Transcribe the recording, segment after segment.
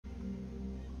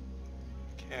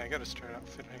Okay, I gotta start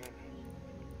outfitting.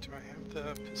 Do I have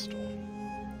the pistol?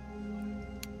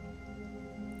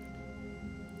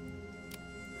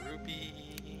 Ruby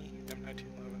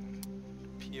M1911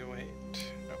 P08.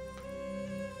 Nope.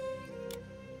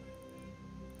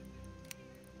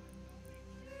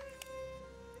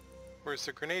 Or is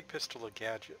the grenade pistol a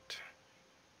gadget?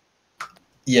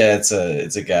 Yeah, it's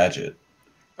a gadget.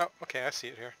 Oh, okay, I see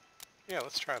it here. Yeah,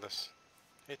 let's try this.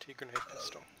 AT grenade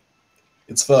pistol.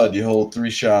 It's fun. You hold 3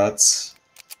 shots.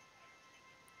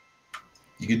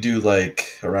 You could do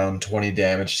like around 20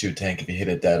 damage to a tank if you hit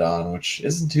it dead on, which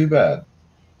isn't too bad.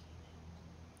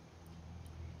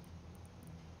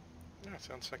 Yeah,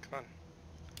 sounds like fun.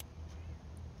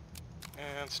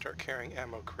 And start carrying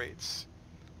ammo crates.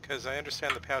 Because I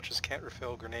understand the pouches can't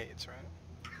refill grenades, right?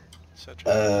 Such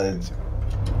I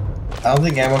don't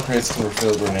think ammo crates can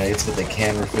refill grenades, but they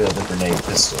can refill the grenade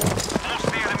pistol. Force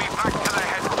the enemy back to their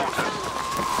headquarters.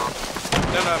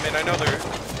 No, I mean, I know their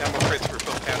ammo crates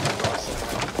refill pouches,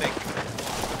 and I think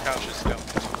the pouches don't.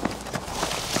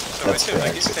 So That's I assume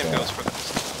correct, the same yeah. goes for the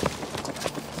pistol.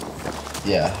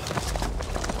 Yeah.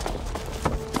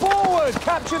 Forward!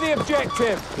 Capture the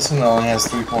objective! This one only has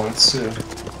 3 points, too.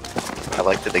 I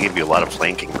like that they give you a lot of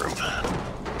flanking room.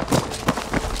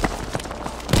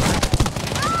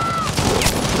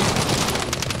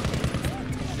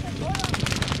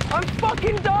 I'm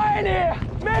fucking dying here!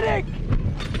 Medic!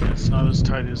 It's not as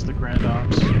tight as the Grand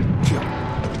Ops.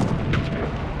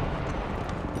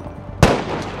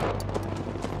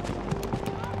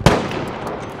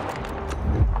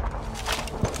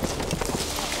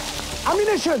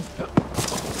 Ammunition!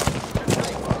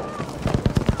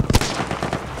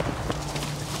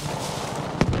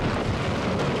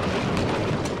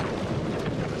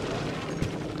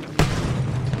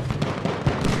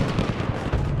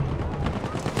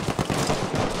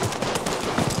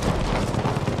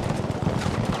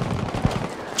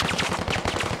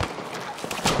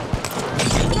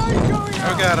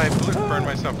 Oh god, I burned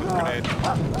myself with a grenade.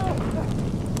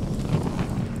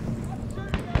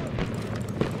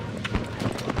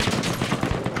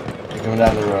 You're coming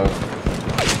down the road.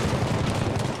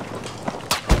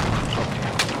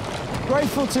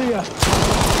 Grateful to you.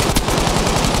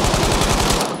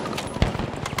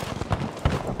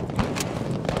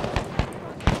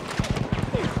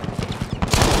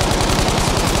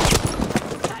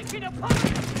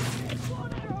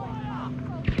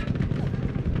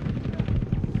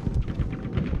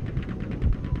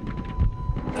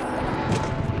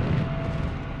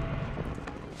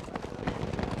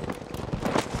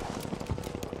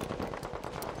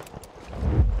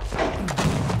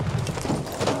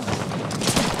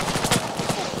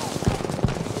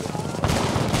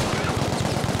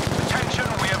 Attention,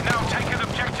 we have now taken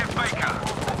objective Baker.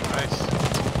 Nice.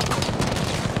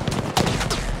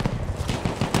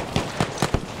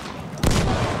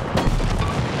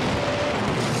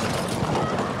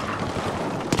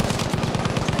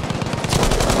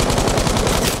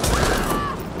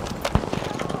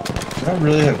 Did I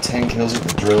really have 10 kills with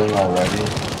the drilling already?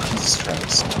 Jesus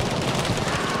Christ.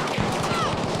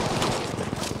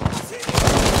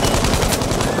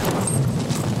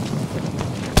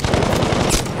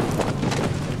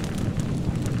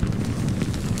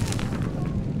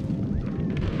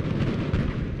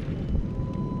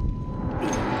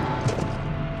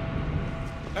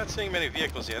 Not seeing many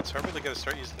vehicles yet, so I'm really going to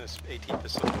start using this AT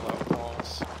pistol to blow up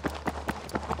walls.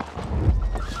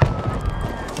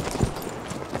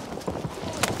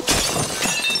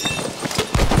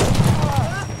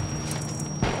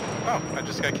 Oh, I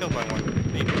just got killed by one.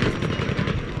 Neat.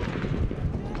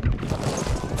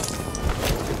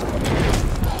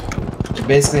 It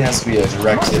basically has to be a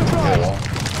direct hit to kill.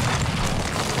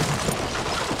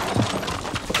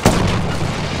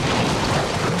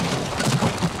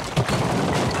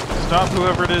 Stop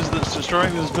whoever it is that's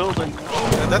destroying this building.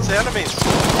 That's the enemies.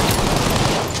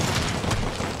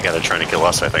 Yeah, they're trying to kill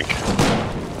us, I think.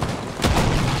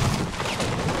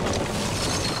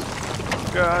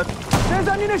 God. There's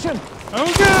ammunition!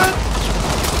 Oh god!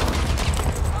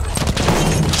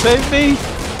 Save me!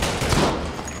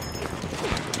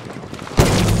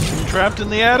 I'm trapped in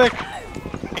the attic.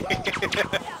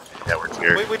 Yeah, we're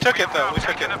here. We took it though, we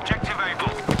took Taken it. objective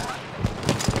Able.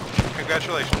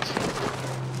 Congratulations.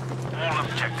 All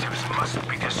objectives must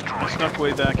be I destroyed. snuck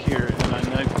way back here and I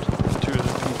knifed 2 of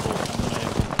the people and then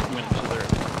I went to their...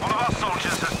 One of our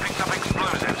soldiers has picked up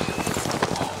explosives.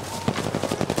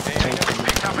 Okay, I know.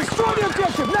 Picked up Destroy the explosives.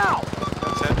 objective now!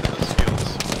 Let's head to those fields.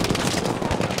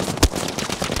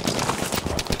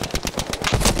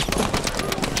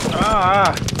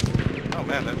 Ah! Oh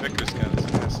man, that Vickers gun is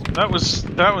nasty.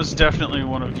 That was definitely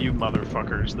one of you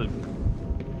motherfuckers that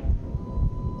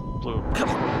blew up.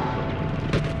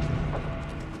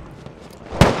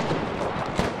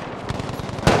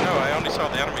 No, I only saw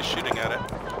the enemy shooting at it.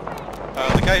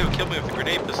 The guy who killed me with the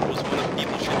grenade pistol was one of the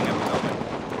people shooting at the building.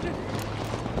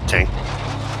 Tank.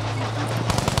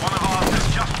 One of ours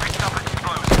has just picked up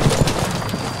explosives.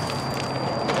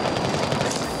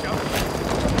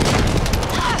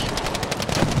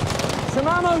 Some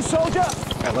ammo, soldier!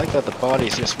 I like that the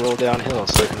bodies just roll downhill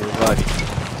so they can revive you.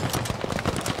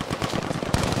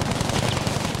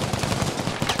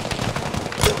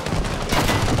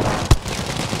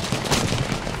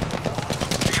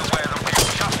 Be aware that we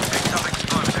have just picked up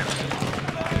explosives.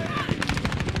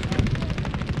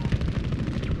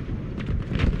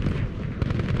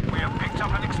 We have picked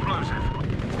up an explosive.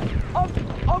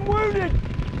 I'm wounded!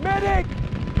 Medic!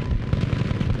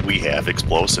 We have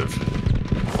explosive. We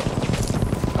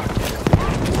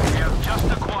have just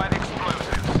acquired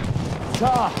explosives.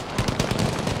 Tar!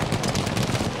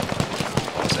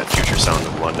 It's that future sound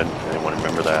of London. Anyone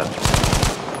remember that?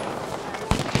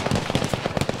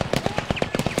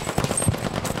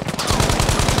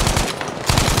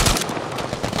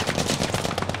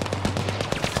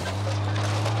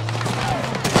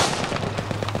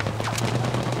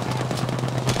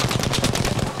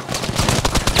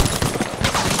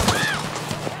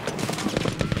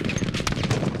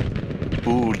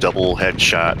 Ooh, double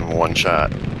headshot and one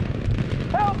shot.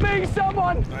 Help me,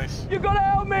 someone! Nice. You gotta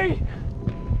help me!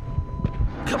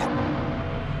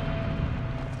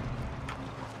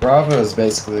 Bravo is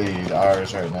basically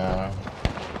ours right now.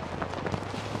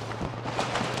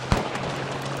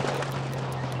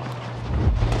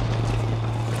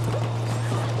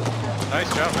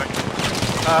 Nice job, Vector.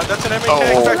 That's an enemy Oh.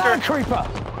 tank, Land Vector. creeper!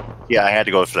 Yeah, I had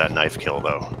to go for that knife kill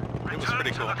though. It was Return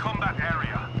pretty to cool. the combat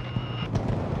area.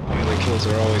 Melee kills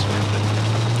are always worth it.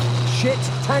 Shit!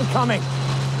 Tank coming!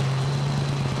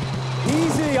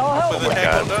 Easy, I'll help But you! the tank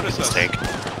God, won't notice this us. tank.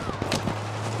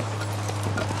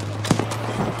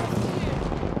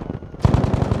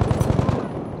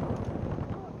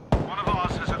 One of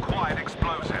ours has acquired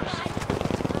explosives.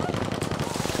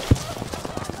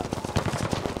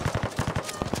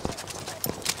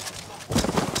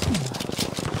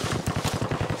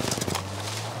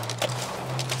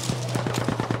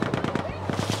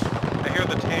 I hear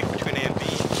the tank between A and B.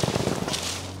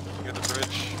 Near the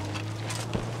bridge.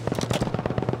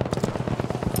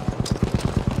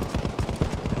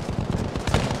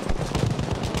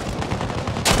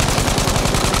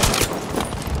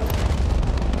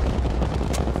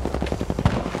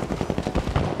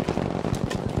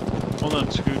 Hold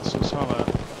on, Scoots, I saw that.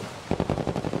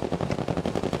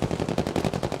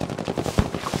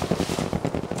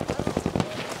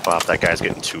 Wow, that guy's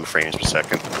getting 2 frames per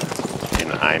second.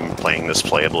 And I'm playing this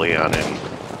playably on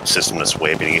a system that's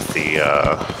way beneath the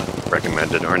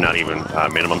recommended, or not even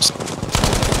minimums.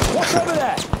 What's over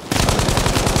there?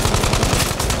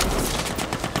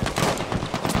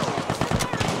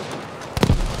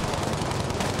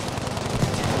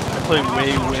 I play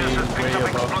way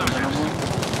above the minimum,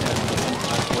 and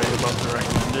like way above the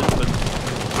recommended, but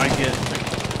I get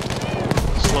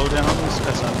slowdowns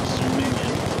as I'm zooming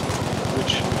in,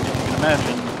 which, if you can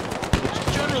imagine, it's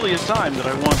generally a time that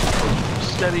I want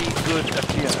steady, good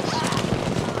FPS.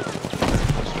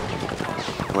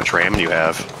 How much RAM do you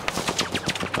have?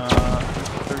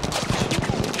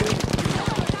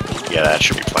 32. Yeah, that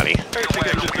should be plenty. I think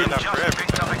it should be enough for everything.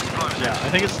 Picked up explosives. Yeah, I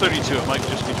think it's 32. It might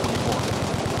just be 24.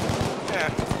 Yeah,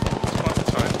 well,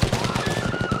 that's fine.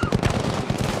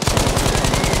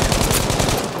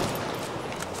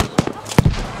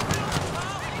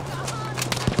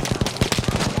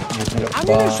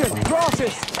 Ammunition!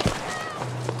 Gratis!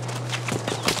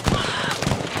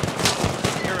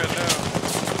 Here and now.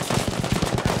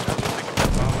 I can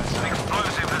bomb An myself.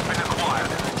 explosive has been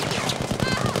acquired.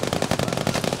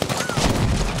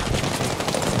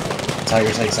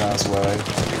 Tiger takes on its way.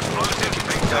 Explosives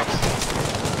picked up.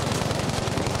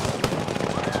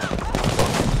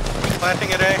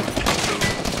 Planting at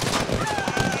A.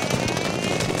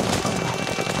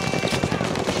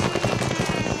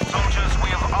 Soldiers, we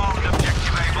have armed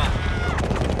objective able.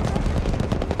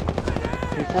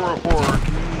 Hey, 404,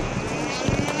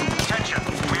 Attention,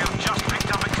 we have just picked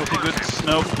up with the good explosives.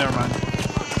 nope, never mind.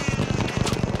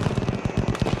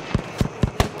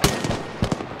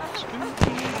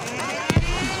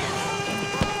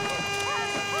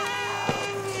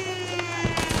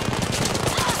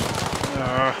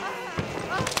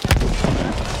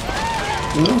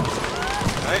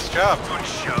 Nice job. Good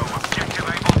show. Objective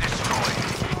able destroyed.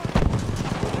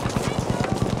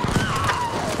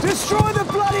 Destroy the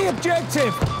bloody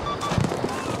objective!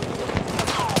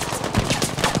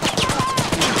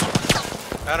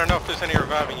 I don't know if there's any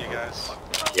reviving you guys.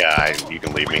 Yeah, you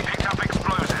can leave me. Picked up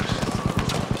explosives.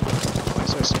 Why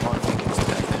is there spawn making way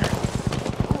back there?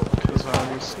 Because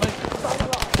I was sniping.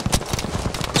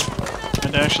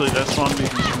 And actually, that spawn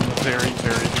beacons from the very,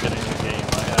 very beginning of the game.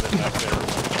 I had it back there.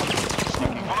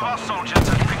 Sneaking One of our fun. soldiers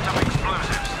has picked up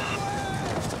explosives.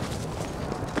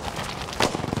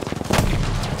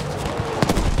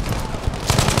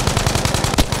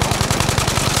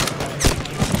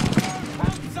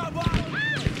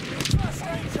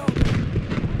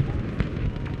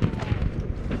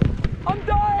 I'm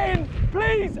dying!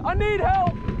 Please, I need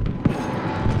help!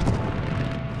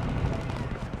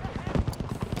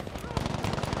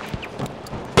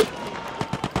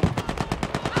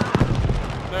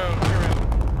 No, you're in.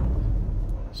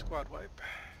 Squad wipe.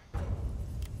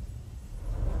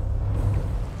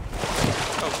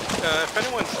 Oh, if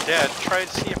anyone's dead, try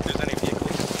to see if there's any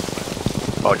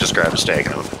vehicles. Oh, just grab a stag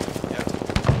hound. Yeah.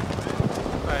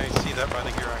 I see that by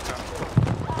the gear icon.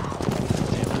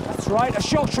 That's right, a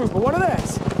shock trooper, one of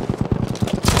theirs.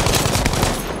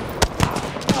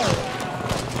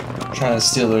 I'm trying to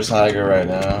steal their tiger right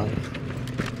now.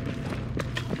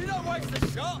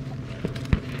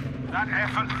 That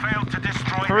effort failed to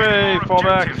destroy Hooray, any more fall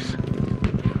back. objectives.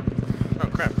 Oh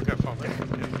crap, we got fall back.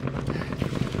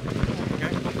 Okay,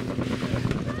 cool.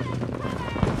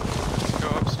 Let's go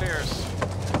upstairs.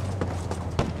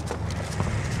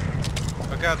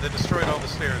 Oh god, they destroyed all the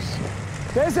stairs.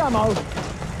 There's ammo.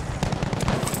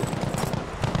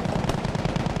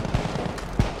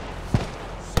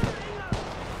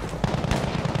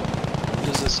 What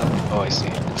is this? Oh, I see.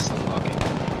 It's unlocking.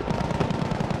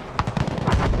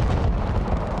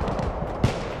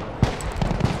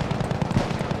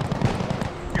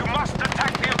 You must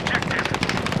attack the objective.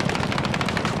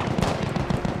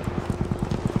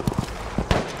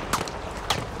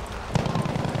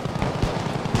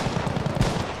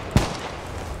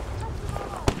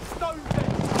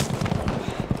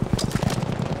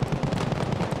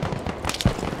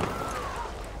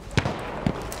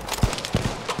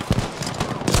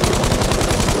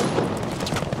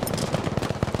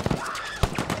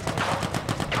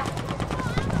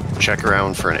 Check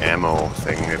around for an ammo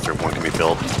thing if one can be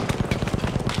built.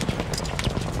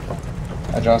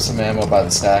 I dropped some ammo by the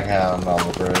stack hound on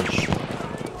the bridge.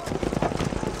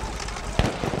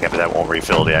 Yeah, but that won't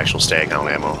refill the actual stag hound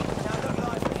ammo. Oh,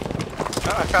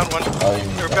 I found one. Oh, you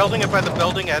need They were that. building it by the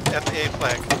building at the A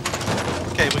flag.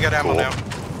 Okay, we got ammo Cool. now.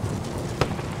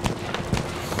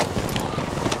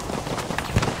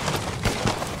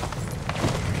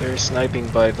 They're sniping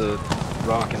by the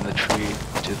rock in the tree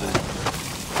to the.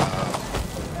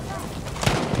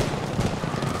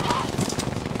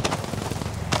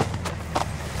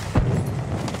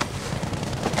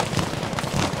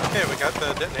 Okay, we got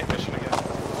the detonate mission again.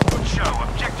 Good show.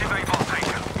 Objective Able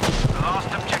taken. The last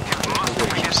objective must We're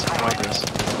be gonna keep some destroyed. progress.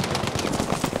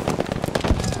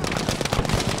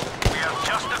 We have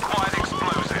just acquired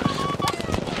explosives.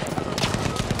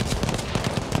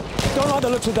 Don't like the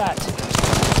looks of that.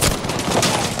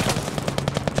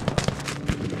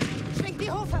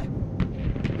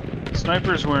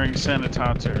 Sniper's wearing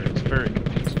sanitizer. It's very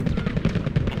confusing.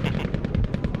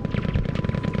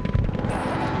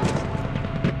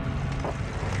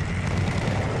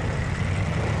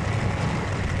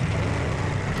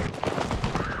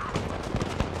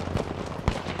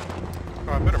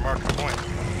 Oh, I better mark a point.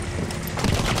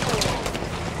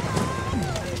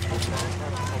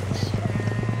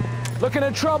 Looking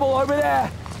at trouble over there.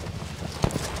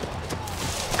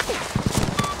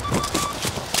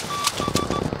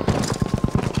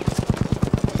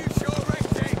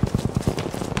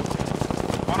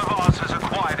 One of ours has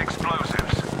acquired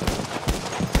explosives.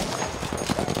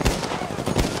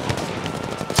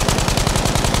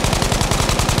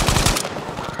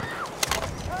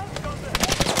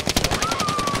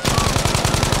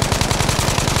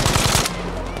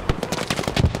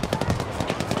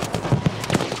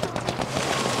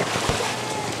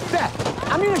 There,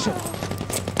 ammunition.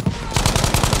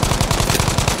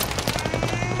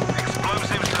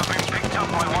 Explosives have been picked up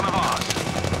by one of ours.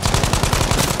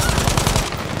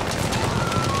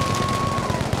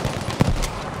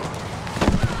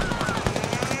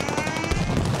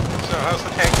 So how's the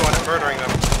tank going at murdering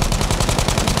them?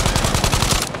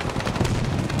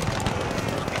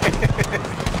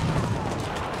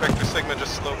 Vector Sigma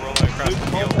just slow rolling across the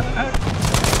field.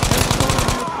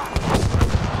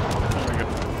 There we go.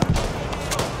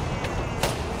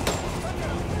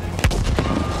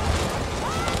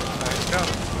 Nice job.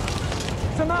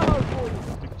 Some ammo for you.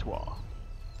 Victoire.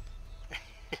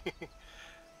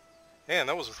 Man,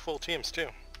 that was with full teams too.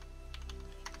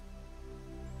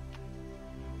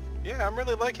 Yeah, I'm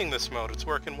really liking this mode. It's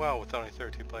working well with only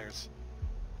 13 players.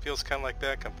 Feels kind of like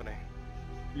Bad Company.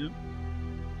 Yep.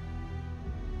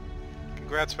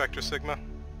 Congrats, Vector Sigma.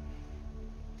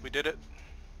 We did it.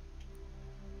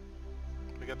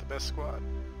 We got the best squad.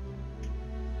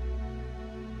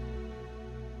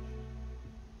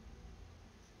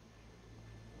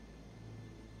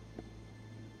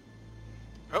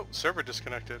 Oh, server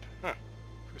disconnected. Huh.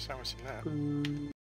 First time I've seen that.